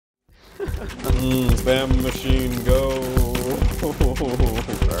Spam machine, go!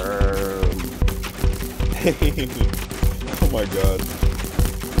 Oh my god.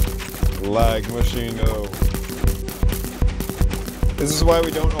 Lag machine, no. This is why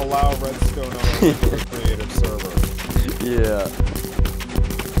we don't allow redstone on our creative server. Yeah.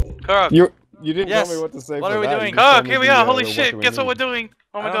 Korok. You didn't tell me what to say. What for are we that. doing? Korok, here we are. Holy shit! Guess what we're doing?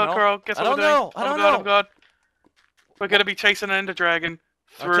 Oh my I god, don't know. Korok, guess what we're doing? I don't know. Oh my god. We're gonna be chasing an Enderdragon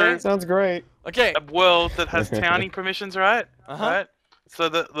through Okay. Sounds great. Okay. a world that has Towny permissions, right? Uh-huh. Right? So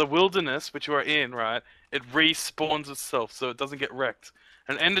the wilderness, which you are in, right, it respawns itself, so it doesn't get wrecked.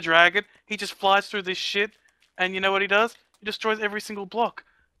 An Enderdragon, he just flies through this shit, and you know what he does? He destroys every single block.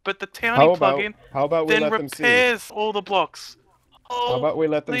 But the Towny plugin then repairs all the blocks. How about we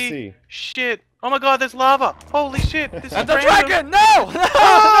let them Holy see? shit! Oh my god, there's lava! Holy shit! This is And the random. dragon! No!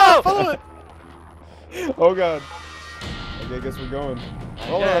 No! Follow it! Oh god. Okay, I guess we're going.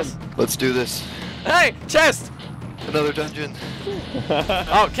 Hold Yes. on. Let's do this. Hey! Chest! Another dungeon.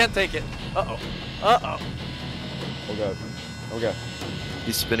 Oh, can't take it. Uh-oh. Uh-oh. Oh god. Oh god.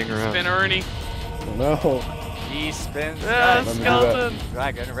 He's spinning around. Spin Ernie. Oh no. He spins Yeah, Let me do skeleton!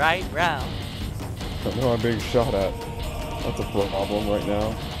 dragon right round. I don't know I'm being shot at. That's a problem right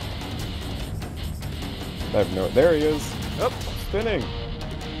now. I have no. There he is. Oh. Spinning.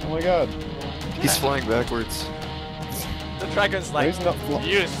 Oh my god. He's flying backwards. The dragon's No, like, he's not flying.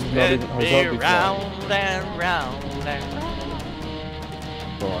 you He's not spin even- he's me not even round flying. and round and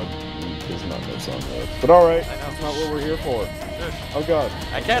round. God, there's not no song there. But alright, I know. that's not what we're here for. Shush. Oh god.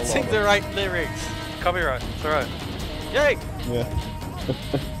 I can't Hold sing on. the right lyrics. Copyright, it's alright. Yay! Yeah.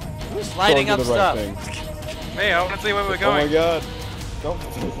 Who's lighting Going up to the right stuff? thing. Hey, I wanna see where we're Oh my going. god. Don't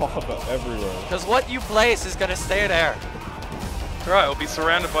put lava everywhere. Because what you place is gonna stay there. Right, we'll be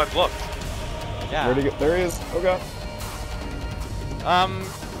surrounded by blocks. Yeah. Where'd he go? There he is. Oh god.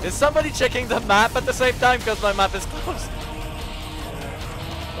 Is somebody checking the map at the same time? Because my map is closed.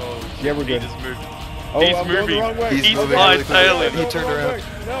 Oh, Yeah, we're he good. just moved. Oh, He's I'm going moving. the wrong way. He's He's moving flying really quickly. tailing. He turned around.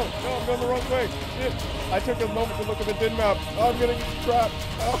 No, I'm going the wrong way. Shit. I took a moment to look at the din map. Oh, I'm gonna get trapped.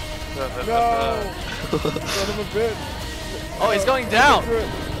 Oh, no. Son of a bitch. Oh, he's going down.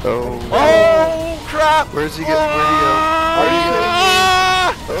 Oh. Oh crap! Where's he get? Where'd he go? Are you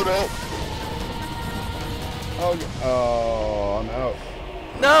Ah! Oh no. Oh, I'm out.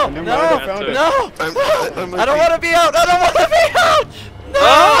 No! Never No! mind, I found it. No! I'm I don't want to be out! I don't want to be out!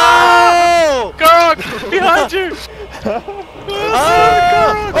 No! Korok! Behind you!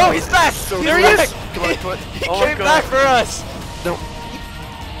 Oh, he's back! There he is! Come on, come on. He Oh my came God. back for us! No.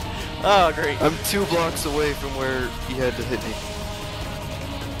 Oh, great. I'm 2 blocks away from where he had to hit me.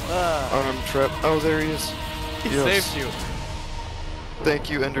 I'm trapped. Oh, there he is. He Yes. saved you. Thank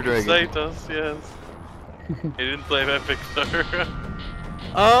you, Enderdragon. Saved us, yes. He didn't save Epic though.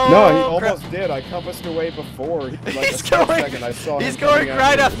 Oh, No, he crap. almost did. I compassed away before. Like He's a split going. second. I saw He's him going coming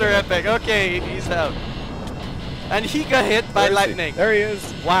right me. after Epic. Okay, he's out. And he got hit by Where is he? lightning. There he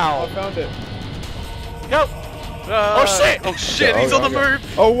is. I Wow. found it. Go! Oh shit! Oh shit, he's on the move!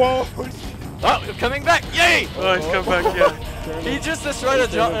 Oh, whoa! Oh, coming back! Yay! Oh, he's come back, yeah. He just destroyed a Oh,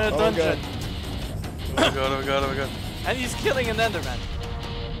 dungeon. Oh my god, oh my god, oh my god. And he's killing an Enderman.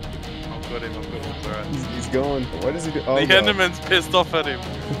 I've got him, it's alright. He's going. What does he do? Oh, The God. Enderman's pissed off at him.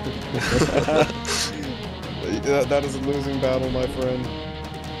 That is a losing battle, my friend.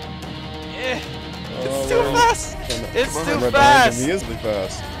 Yeah. Oh, It's too well. fast! Come on. It's Come on, too right behind him. fast! He is really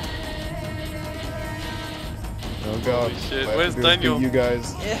fast. Oh god. Holy shit, All I have where's to do is beat Daniel? You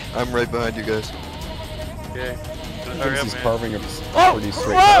guys. Yeah. I'm right behind you guys. Okay. Hurry Because up, he's man. carving a Oh! pretty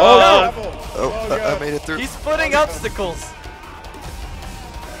straight. Whoa! Oh, Oh, gravel! Oh, I God. made it through. He's putting obstacles.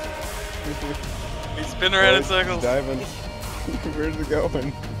 He's spinning around in He's circles. diving. Where's it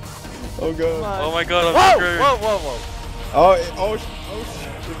going? Oh god. Oh my god, I'm Whoa! screwed. Whoa, whoa, whoa. Oh, shit.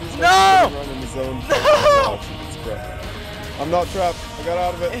 If he's No! not run in his own. No! Oh, it's crap. I'm not trapped. I got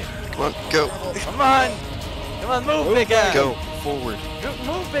out of it. Come on, go. Come on! Come on, move, big guy! Go forward.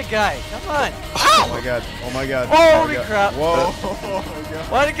 Move, big guy! Come on! Oh my god. Oh my god. Holy Oh my god. crap. Whoa. Oh my god.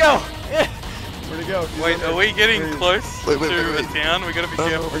 Where'd it go? Where'd he go? He's Wait, over are we getting there. close Wait, to wait, wait. a town? We gotta be Oh,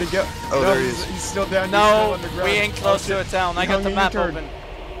 careful. Where'd he go? Oh, no, there he he's, is. he's still down. He's No, still underground. we ain't close to a shit. town. I He got hung the a map U-turn. open.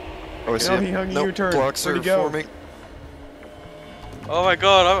 Oh, I see No, him. he hung a Nope, U-turn. blocks Where'd are he go? forming. Oh my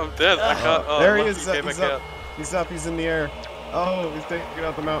god, I'm dead. I can't. Oh, There he lucky is. came He's back up. out. He's up. He's in the air. Oh, he's taking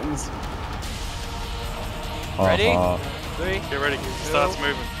out the mountains. Ready? 3, Get ready, he starts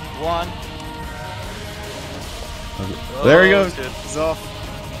moving. 1. There he Oh, goes. shit. He's off.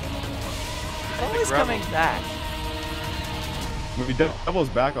 Always gravel. coming back. When he doubles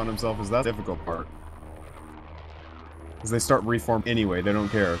back on himself is that the difficult part. Because they start reform anyway. They don't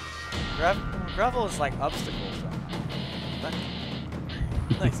care. Gravel is like obstacles.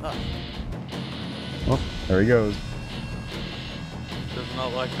 Nice, huh? Oh, there he goes. Does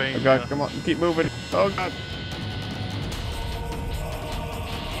not like being. Oh god, come on, keep moving. Oh god.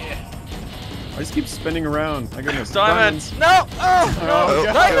 I just keep spinning around. My goodness. Diamonds! No! Oh! No! Oh,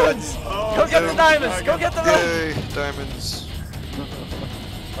 God. Diamonds! Oh, Go get the no. diamonds! Go get the Yay, diamonds.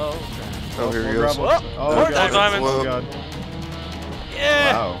 Oh, Oh, here he More goes. gravel. Oh, Oh, more god. diamonds. Oh god.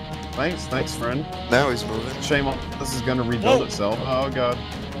 yeah! Wow. Thanks, friend. Now he's moving. Shame on this is gonna rebuild Whoa. itself. Oh god.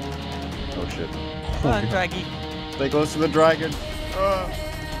 Oh shit. Come on, Draggy. Stay close to the dragon.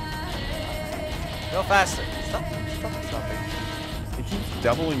 Go faster. Stop stopping. It keeps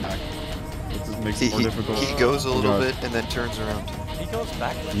doubling back. It just makes He, it more difficult. he goes a Oh, little God. bit and then turns around. He goes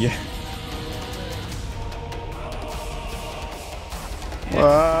backwards. Yeah. He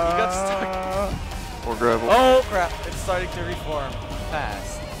got stuck. More gravel. Oh crap! It's starting to reform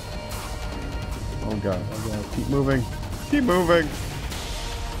fast. Oh god. Keep moving. Keep moving.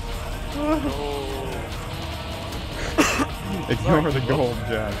 Ignore the gold,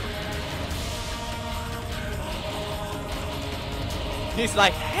 Jack. He's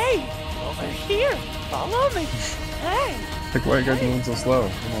like, hey, over here, follow me. Hey, Like, why are you guys moving so slow?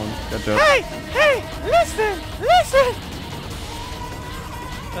 Come on, catch up. hey, listen.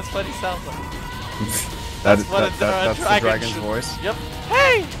 That's what he sounds like. That's what a that's the dragon dragon's should- voice. Yep.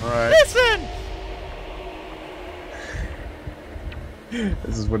 Hey, Alright. listen.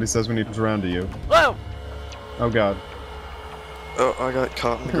 This is what he says when he comes around to you. Whoa. Oh god. Oh, I got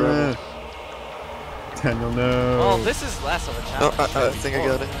caught in the gravel. Daniel, no. Oh, this is less of a Oh, challenge. I think I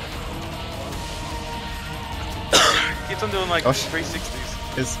got it. Keeps on doing like Oh,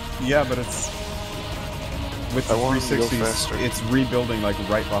 360s. Yeah, but it's with the I want him to go 360s. faster. It's rebuilding like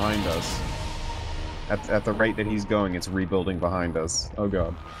right behind us. At the rate that he's going, it's rebuilding behind us. Oh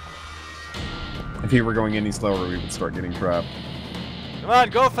god. If he were going any slower, we would start getting trapped. Come on,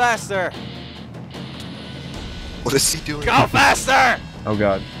 go faster. What is he doing? Go faster. Oh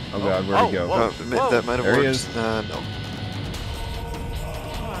god. Oh god, where'd he go? whoa. That might have There he worked. is. No.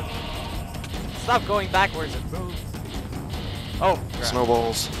 Come on. Stop going backwards and move. Oh, crap.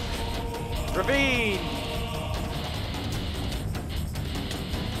 Snowballs. Ravine.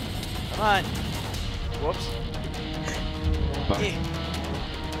 Come on. Whoops. Yeah.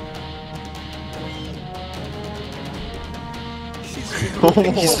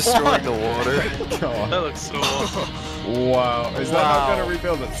 He's destroying the water. God. That looks so awesome. Wow. Is that not Wow. gonna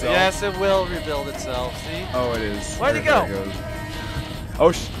rebuild itself? Yes, it will rebuild itself. See? Oh, it is. Where'd it There go? goes.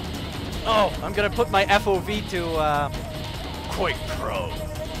 Oh, Oh, I'm gonna put my FOV to Quake Pro.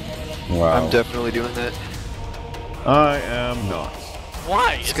 wow. I'm definitely doing that. I am not.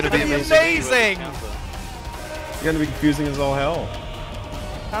 Why? It's gonna gonna be be amazing. amazing. It's gonna be confusing as all hell.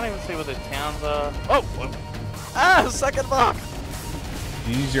 Can't even see where the towns are. Oh! Ah, second block.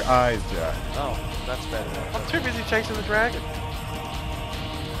 Use your eyes, Jack. Oh, that's better. I'm too busy chasing the dragon.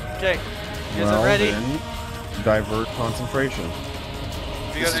 Okay, you guys Well, are ready? then, divert concentration.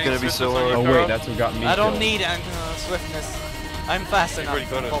 Have you This got is any gonna be swiftness so on your hard. Oh car? wait, that's what got me. I don't killed. need swiftness. I'm fast You've enough. already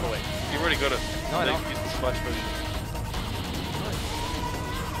got it. All the way. You've already got it. No, I don't. Use the splash potion.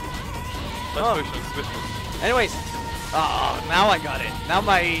 Splash Oh. potion and swiftness. Anyways, oh, now I got it. Now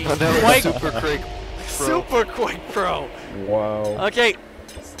my Oh, now Quake, it's Super Quake Pro. Super Quake Pro. Wow. Okay,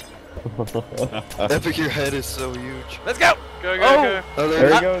 Epic, your head is so huge. let's go. Go, go, Oh. go. Oh, There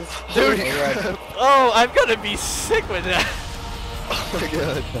he Ah, goes. dude. Alright. Oh, I'm gonna be sick with that. Oh my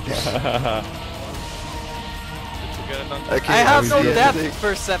god. Get it done. I can't I have no see depth anything.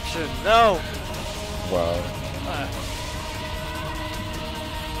 perception. No. Wow.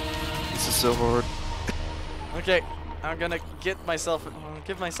 This is so hard. Okay, I'm gonna give myself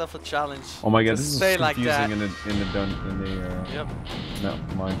a challenge. Oh my god, to this is stay like that. confusing Yep. no,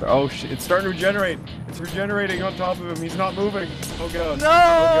 mine. Oh shit, it's starting to regenerate. It's regenerating on top of him. He's not moving. Oh god. No!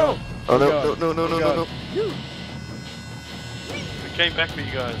 Oh Oh no, God. no, no, no, Oh, no, no, God. no. We came back for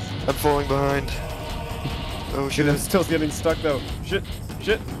you guys. I'm falling behind. Oh Shit, I'm shit. still getting stuck though. Shit.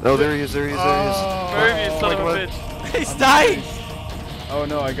 Oh, there he is, there he is, there he is. Move, you son of a Come on. bitch. He's dying. Oh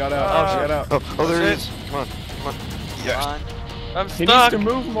no, I got out. Oh, I shit. got out. Oh, there he Shit. is. Come on, come on. Come on. I'm He needs stuck. to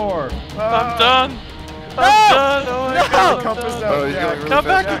move more. I'm done. No! I'm done. Oh my No! god. I'm Compass done. out. Oh, he's Jack. going really Come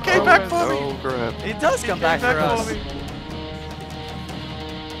back, fast. you came back for me. Oh crap. He does come back for us. me.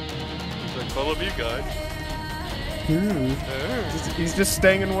 He's like, follow me, guys. He's just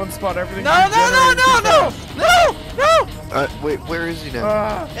staying in one spot. Everything. No! Wait, where is he now?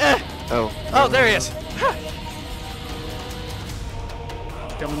 Ah, Eh. Oh. Oh, there he is. he's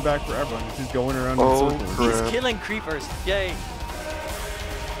coming back forever. He's just going around Oh, in circles. crap. He's killing creepers. Yay.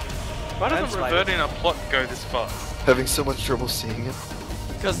 Why And doesn't spiders. reverting a plot go this fast? Having so much trouble seeing it.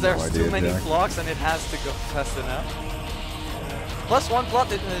 Because there's idea, too many Jack. blocks and it has to go fast enough. Plus one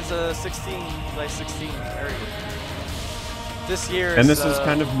plot is a 16 by 16 area. This year And this is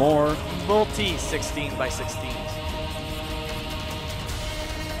kind of more. multi 16 by 16s.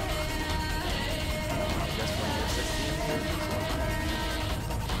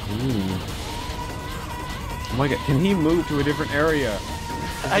 Ooh. Oh my god, can he move to a different area?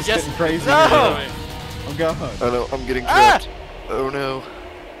 I It's just getting crazy. no. here. Oh god. Oh no, I'm getting Ah! trapped. Oh no.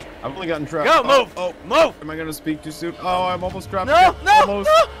 I've only gotten trapped. Go, move! Oh, Move! am I gonna speak too soon? Oh, I'm almost trapped. No! again. No! Almost.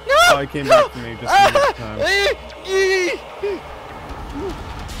 No! No! Oh, he came back to me just in this time.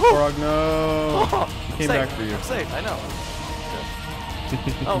 Frog, no. He came Safe. back for you. I'm safe. I know.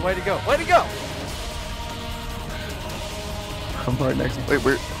 Oh, way to go! Way to go! I'm right next to Wait,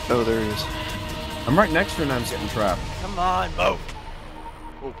 where? Oh, there he is. I'm right next to him and I'm getting trapped. Come on, move!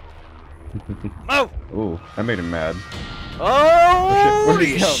 Move! Ooh, I made him mad. Oh Where'd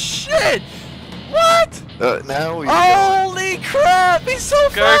he go? shit! What? Now he's Holy crap! He's so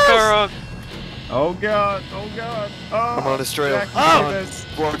Go, fast! Korok! Oh god, oh god. Oh, I'm on his trail. Jack, you Oh. do this.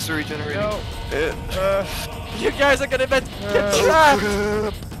 Blocks are regenerating. No. Eh. You guys are gonna get Oh, trapped!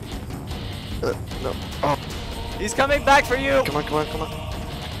 No. Oh, He's coming back for you! come on, come on, come on.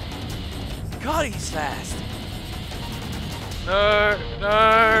 God, he's fast! No,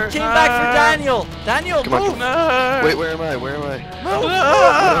 no. Came back for Daniel! Daniel, Come on, move! come No. Wait, where am I? Where am I? Move!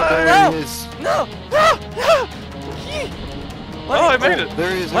 There he is. No! No! No! Oh, I made it.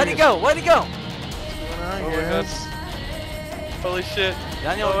 There he is. Where'd he go? Where'd he go? Oh my god. Holy shit.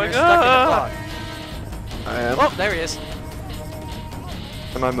 Daniel, Oh my you're stuck in the God. clock. I am. Oh, there he is.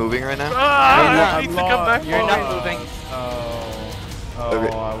 Am I moving right now? Ah, I I'm need to come back. You're for not me. moving. Oh,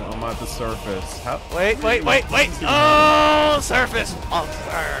 Okay. I'm at the surface. How? Wait, wait, wait, wait! Oh, surface monster!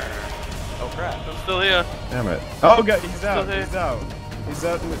 Oh crap! I'm still here. Damn it. Oh god, he's out. Still here. He's out. He's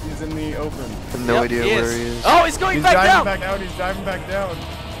out. He's in the open. I have no Yep, idea he where is. he is. Oh, he's going He's back diving down! back out. He's diving back down.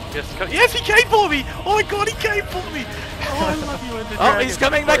 Yes, he came for me. Oh my god, he came for me. Oh, I love you, Enderdragon. Oh, he's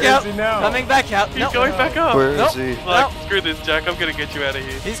coming back Where out! is he now? Coming back out! He's No, going back up. Where is Nope. he? Like, No. screw this, Jack. I'm gonna get you out of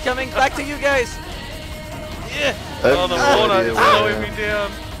here. he's coming back to you guys! Yeah! I have Oh, the no water idea is where I slowing am. me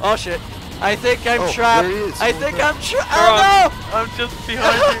down. Oh shit! I think I'm Oh, trapped! there he is. I think I'm trapped! Alright. Oh I'm just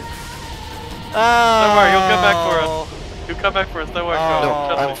behind you. no! Oh. Don't worry, he'll come back for us. He'll come back for us. Don't worry, Oh. No,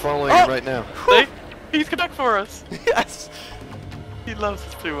 Carl. I'm Trust following Oh. him right now. me. See? He's come back for us. Yes! He loves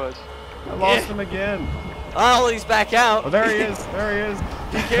us too much. I lost Yeah. him again. Oh, he's back out! Oh, there he is. There he is.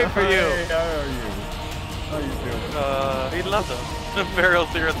 He came for you. Hey, how are you? How you doing? He loves us. And Burial's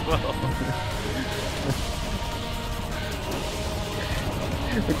here as well.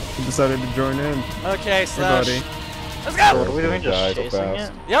 He decided to join in. Okay, Hey, Slash. buddy. Let's go! What are we doing? Just Die so chasing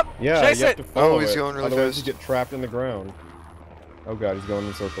fast. it? Yep, Yeah, chase you have it! to follow Oh, he's it. going really Otherwise, fast. you get trapped in the ground. Oh god, he's going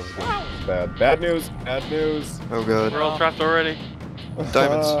in circles again. It's bad. Bad news. Bad news. Oh god. We're all trapped already.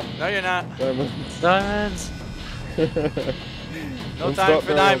 Diamonds. No, you're not. Diamonds. Diamonds! No Don't time stop, for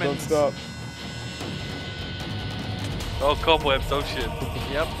Burial, diamonds. Don't stop. Oh, cobwebs. Oh shit.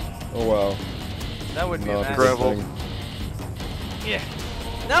 Yep, Oh wow. that would be Not a a mess. good Gravel. thing. Yeah.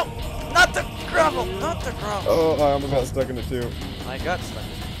 No! Not the gravel! Not the gravel! Oh, I almost got stuck in it too. I got stuck.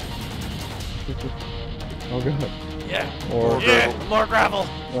 Oh god. Yeah. Or Yeah! More gravel!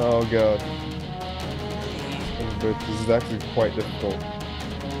 oh god. This is actually quite difficult.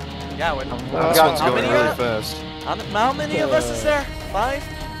 Yeah, when, This Ah. one's How going many really are- fast. how many of us is there? 5?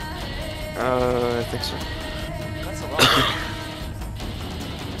 I think so. That's a lot.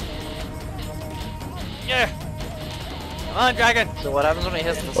 Yeah! Come on, dragon! So what happens when he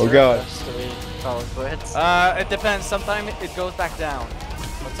hits the Oh, God. surface? Do we follow quits? It depends. Sometimes it goes back down,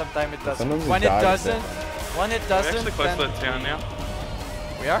 but sometimes it doesn't. Sometimes it When it dives doesn't, down. when it We're doesn't, actually close to then that town now.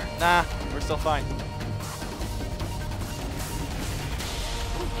 we are. Nah, we're still fine.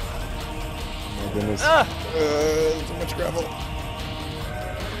 Oh my goodness. Ah! Too much gravel.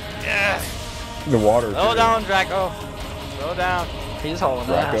 Yeah! The water. Slow too. down, Draco. Slow down. He's hauling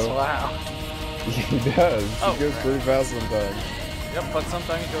Draco. ass, wow. He does. Oh, he goes crap. pretty fast sometimes. Yep, but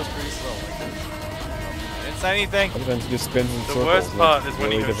sometimes it goes pretty slow like this. I didn't say anything. Sometimes he just spins in The circles. worst and part it's is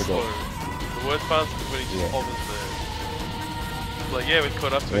when he really goes difficult. slow. The worst part is when he just Yeah. hovers there. Like, yeah, we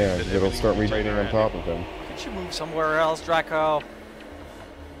caught up to Yeah, it. but it'll everything's start moving regenerating on around. top of him. Could you move somewhere else, Draco?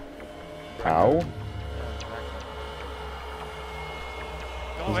 How?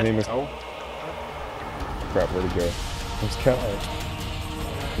 Go His in. name is. Oh. Crap, where'd he go? Where's Kai?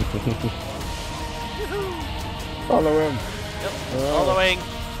 Follow him. Yep, Oh. following.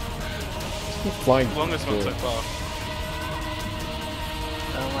 Keep flying. Longest one so through. far.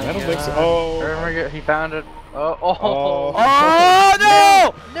 Oh my I don't god. think so. Oh. Remember, he found it. Oh, oh, Oh.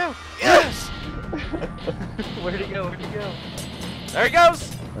 Oh no! no! Yes! Where'd he go? Where'd he go? There he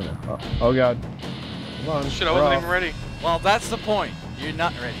goes! Oh god. Come on. Shit, I we're wasn't off. even ready. Well, that's the point. You're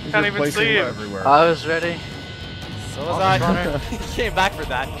not ready. He's Can't even replacing see him. everywhere. I was ready. So was I. He came back for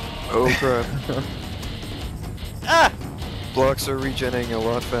that. Oh crap. Ah! Blocks are regenerating a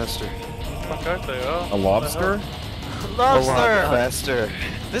lot faster. Fuck aren't they? Oh. A lobster? A lot Lobster! faster.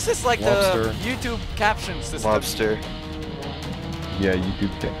 This is like Lobster. the YouTube caption system. Lobster. Yeah,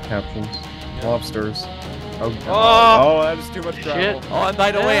 YouTube captions. Lobsters. Oh, God. Oh. Oh, that is too much travel. Oh, and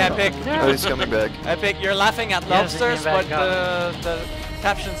by the way, Epic, Oh, he's coming back. Epic, you're laughing at Yes, he came lobsters, but back the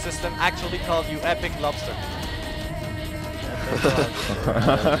caption system actually called you Epic Lobster.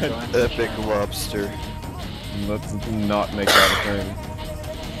 Epic lobster. Let's not make that a thing.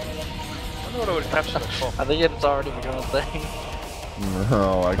 I don't know what I would capture that for. I think it's already become a thing.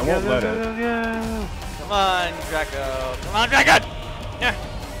 No, I won't let it. Come on, Draco. Come on, Dragon! Yeah.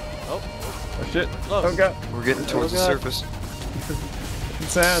 Oh, Oh shit. close. Oh god. We're getting towards the God. surface.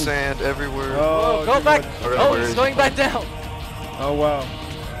 Sand. Sand everywhere. Oh, Go too back! much. Alright, Oh, where he's is going he? back down! Oh wow.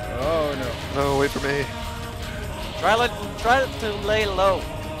 Oh no. No, wait for me. Try to lay low.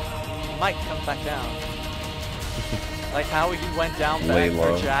 Might come back down. Like how he went down Lay back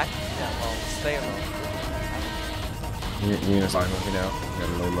low. for Jack. Yeah, well, stay low. We need to find moving out. We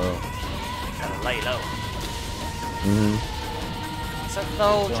gotta lay low. Gotta lay low. Mm-hmm. It's a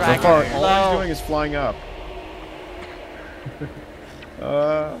low, So Dragon. far, all he's Low. doing is flying up.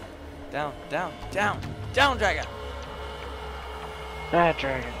 Down, Dragon. Bad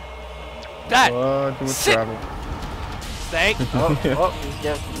dragon. That. Too much Sit. travel. Stay. Oh, he's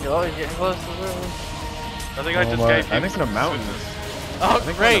getting close to the river. I think I just my. gave I him think in a some mountain. swiftness. Oh,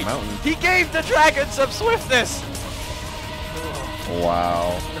 think we're on a great. mountain. He gave the dragon some swiftness.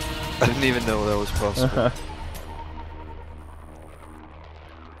 Wow. I didn't even know that was possible.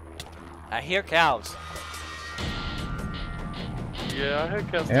 I hear cows. Yeah, I heard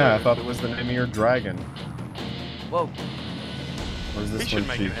Cal Yeah, I thought it was the name of your dragon. Whoa. Or is he this should one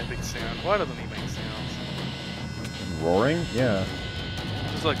make sheep? an epic sound. Why doesn't he make sounds? Roaring? Yeah.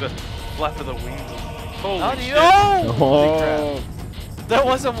 Just like the flap of the wings. Holy How do you? shit. Oh! Oh. There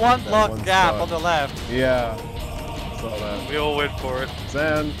was a one That block one gap spot. on the left. Yeah. Saw that. We all went for it.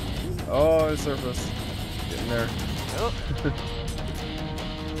 Sand. Oh, it's surface. Getting there. Oh.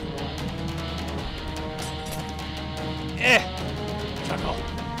 Jungle.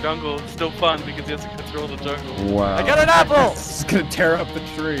 Jungle, it's still fun because he has to control the jungle. Wow. I got an apple. It's gonna tear up the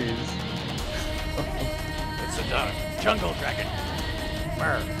trees. It's a jungle dragon.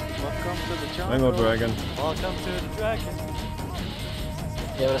 Brr. Welcome to the jungle. Mango dragon. Welcome to the dragon.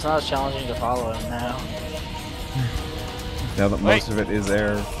 Yeah, but it's not as challenging to follow him now. Now that Wait. most of it is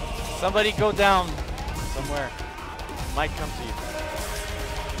air. Somebody go down somewhere. Might come to you.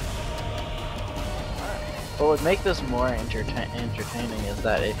 What would make this more entertaining is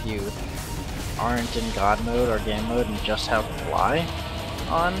that if you aren't in God mode or game mode and just have fly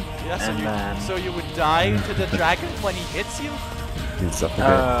on, Yeah, so and you, then... so you would die to the dragon when he hits you? You'd suffocate.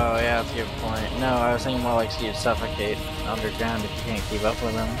 Oh, yeah, that's a good point. No, I was thinking more like so you'd suffocate underground if you can't keep up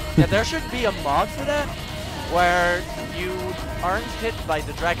with him. Yeah, there should be a mod for that, where you aren't hit by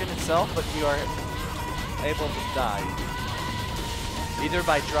the dragon itself, but you are able to die. Either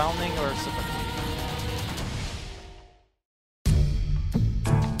by drowning or suffocation.